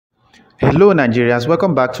Hello, Nigerians.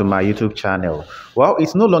 Welcome back to my YouTube channel. Well,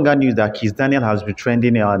 it's no longer news that Kizz Daniel has been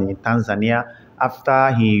trending in Tanzania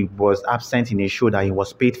after he was absent in a show that he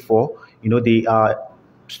was paid for. The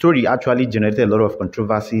story actually generated a lot of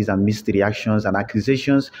controversies and mixed reactions and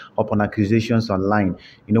accusations upon accusations online.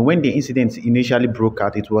 When the incident initially broke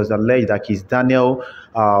out, it was alleged that Kizz Daniel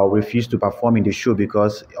refused to perform in the show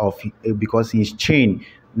because his chain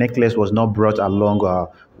necklace was not brought along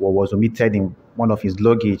or was omitted in one of his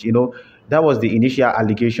luggage. That was the initial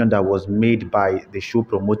allegation that was made by the show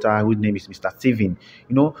promoter, whose name is Mr. Steven.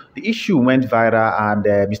 The issue went viral, and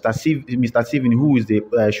Mr. Steven, who is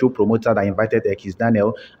the show promoter that invited Kizz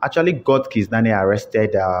Daniel, actually got Kizz Daniel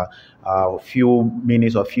arrested a few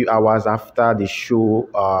minutes or few hours after the show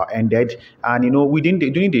ended. And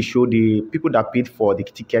during the show, the people that paid for the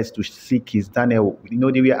tickets to see Kizz Daniel,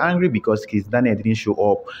 they were angry because Kizz Daniel didn't show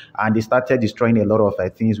up, and they started destroying a lot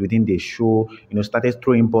of things within the show. Started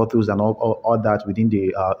throwing bottles and all that within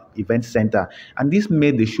the event center, and this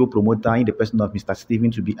made the show promoter, in the person of Mr.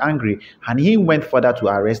 Steven, to be angry, and he went further to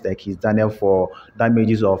arrest Kizz Daniel for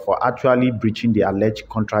damages or for actually breaching the alleged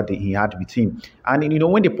contract that he had with him. And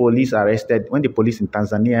when the police in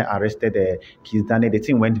Tanzania arrested Kizz Daniel, the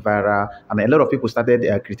thing went viral, and a lot of people started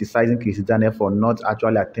criticizing Kizz Daniel for not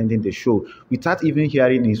actually attending the show without even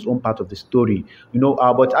hearing his own part of the story.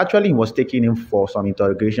 But actually he was taking him for some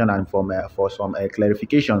interrogation and for some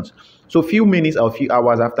clarifications. So few minutes or few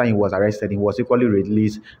hours after he was arrested, he was equally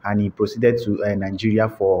released, and he proceeded to Nigeria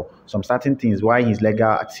for some certain things, while his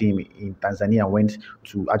legal team in Tanzania went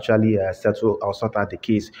to actually settle or sort out the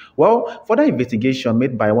case. Well, further investigation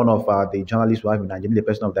made by one of the journalists who have in Nigeria, the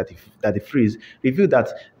person of that the freeze, revealed that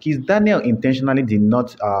Kizz Daniel intentionally did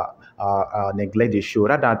not neglect the show.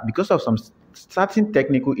 Rather, because of some certain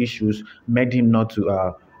technical issues, made him not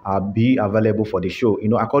to be available for the show.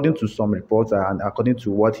 According to some reports and according to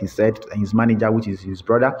what he said, his manager, which is his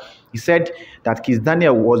brother, he said that Kizz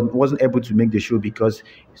Daniel wasn't able to make the show because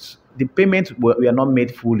the payments were not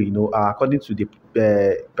made fully. According to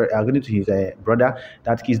his brother,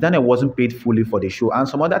 that Kizz Daniel wasn't paid fully for the show, and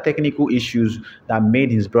some other technical issues that made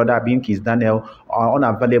his brother, being Kizz Daniel,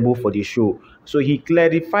 unavailable for the show. So he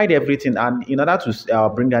clarified everything, and in order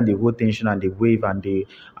to bring down the whole tension and the wave and the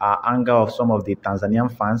anger of some of the Tanzanian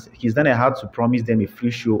fans, Kizz Daniel had to promise them a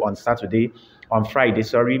free show on Friday,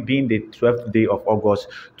 being the 12th day of August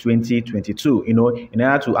 2022, in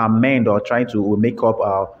order to amend or try to make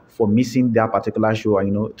up for missing that particular show,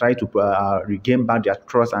 and try to regain back their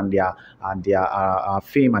trust and their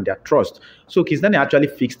fame and their trust. So Kizz Daniel actually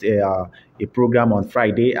fixed a program on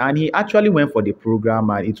Friday, and he actually went for the program,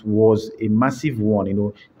 and it was a massive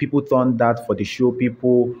one. People turned that for the show.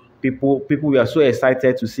 People were so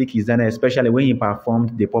excited to see Kizz Daniel, especially when he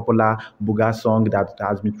performed the popular Buga song that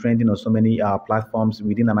has been trending on so many platforms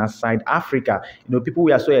within and outside Africa. People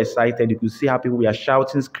were so excited. You could see how people were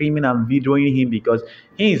shouting, screaming, and videoing him because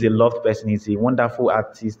he is a loved person. He's a wonderful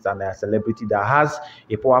artist and a celebrity that has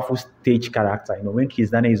a powerful stage character. When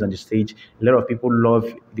Kizz Daniel is on the stage, a lot of people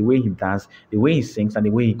love the way he dances, the way he sings, and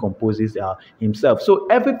the way he composes himself. So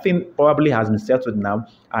everything probably has been settled now,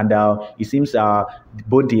 and it seems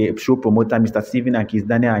both the show promoter, Mr. Steven, and Kizz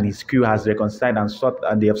Daniel and his crew has reconciled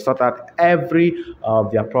and they have sorted out every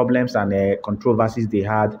of their problems and controversies they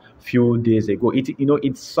had few days ago.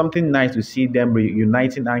 It's something nice to see them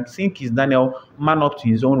reuniting and seeing Kizz Daniel man up to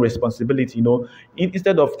his own responsibility.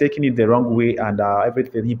 Instead of taking it the wrong way and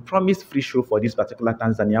everything, he promised free show for these particular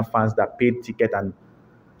Tanzanian fans that paid ticket, and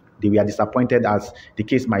they were disappointed as the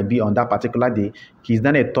case might be on that particular day. Kizz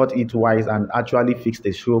Daniel thought it wise and actually fixed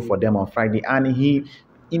the show for them on Friday, and he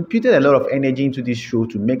imputed a lot of energy into this show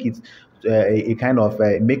to make it a kind of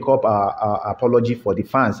make-up apology for the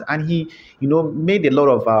fans, and he made a lot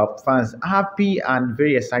of fans happy and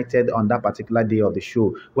very excited on that particular day of the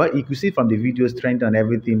show. Well, you could see from the videos trending and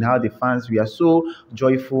everything how the fans were so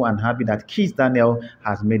joyful and happy that Kizz Daniel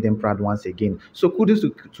has made them proud once again. So kudos to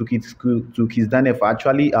Kizz Daniel for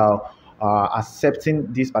actually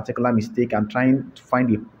accepting this particular mistake and trying to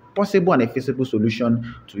find a possible and a feasible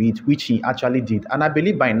solution to it, which he actually did. And I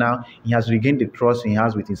believe by now he has regained the trust he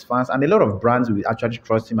has with his fans, and a lot of brands will actually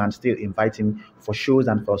trust him and still invite him for shows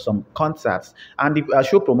and for some concerts. And the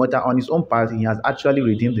show promoter, on his own part, he has actually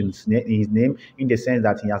redeemed his name in the sense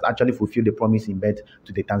that he has actually fulfilled the promise he made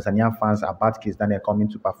to the Tanzanian fans about Kizz Daniel coming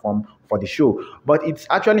to perform for the show. But it's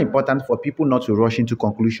actually important for people not to rush into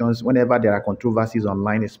conclusions whenever there are controversies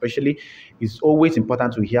online, especially. It's always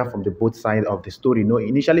important to hear from the both sides of the story.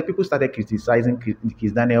 Initially people started criticizing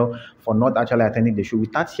Kizz Daniel for not actually attending the show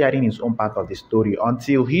without hearing his own part of the story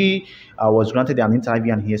until he was granted an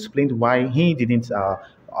interview, and he explained why he didn't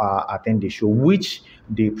attend the show, which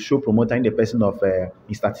the show promoter, in the person of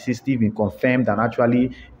Mr. Steve, confirmed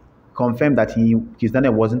that Kizz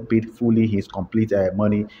Daniel wasn't paid fully his complete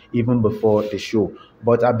money even before the show.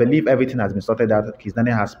 But I believe everything has been sorted out. Kizz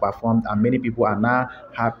Daniel has performed, and many people are now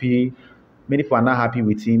happy. Many people are now happy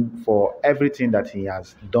with him for everything that he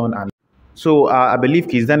has done. And so I believe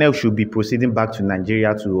Kizz Daniel should be proceeding back to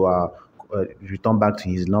Nigeria to return back to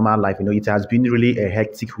his normal life. It has been really a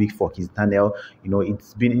hectic week for Kizz Daniel.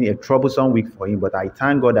 It's been a troublesome week for him, but I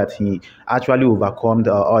thank God that he actually overcome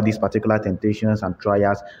all these particular temptations and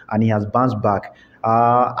trials, and he has bounced back.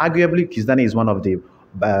 Arguably, Kizz Daniel is one of the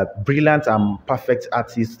brilliant and perfect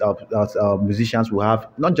artists musicians we have,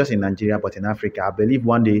 not just in Nigeria but in Africa. I believe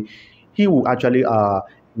one day he will actually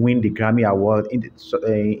win the Grammy Award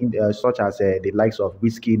such as the likes of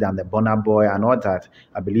Wizkid and the Burna Boy and all that.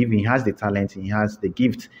 I believe he has the talent, he has the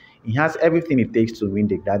gift, he has everything it takes to win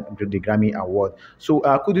the Grammy Award. So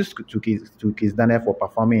kudos to Kizz Daniel for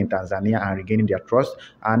performing in Tanzania and regaining their trust,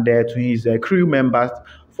 and to his crew members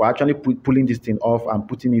for actually pulling this thing off and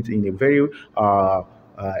putting it in a very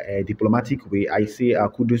a diplomatic way. I say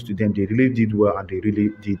kudos to them. They really did well and they really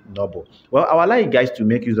did noble. Well, I would like you guys to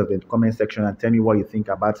make use of the comment section and tell me what you think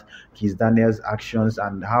about Kizz Daniel's actions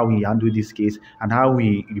and how he handled this case and how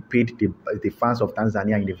he repaid the fans of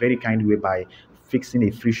Tanzania in a very kind way by fixing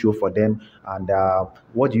a free show for them. And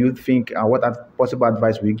what do you think? What possible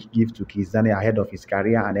advice will you give to Kizz Daniel ahead of his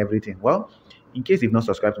career and everything? Well, in case you've not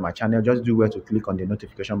subscribed to my channel, just do well to click on the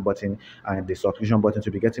notification button and the subscription button to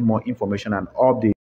be getting more information and updates.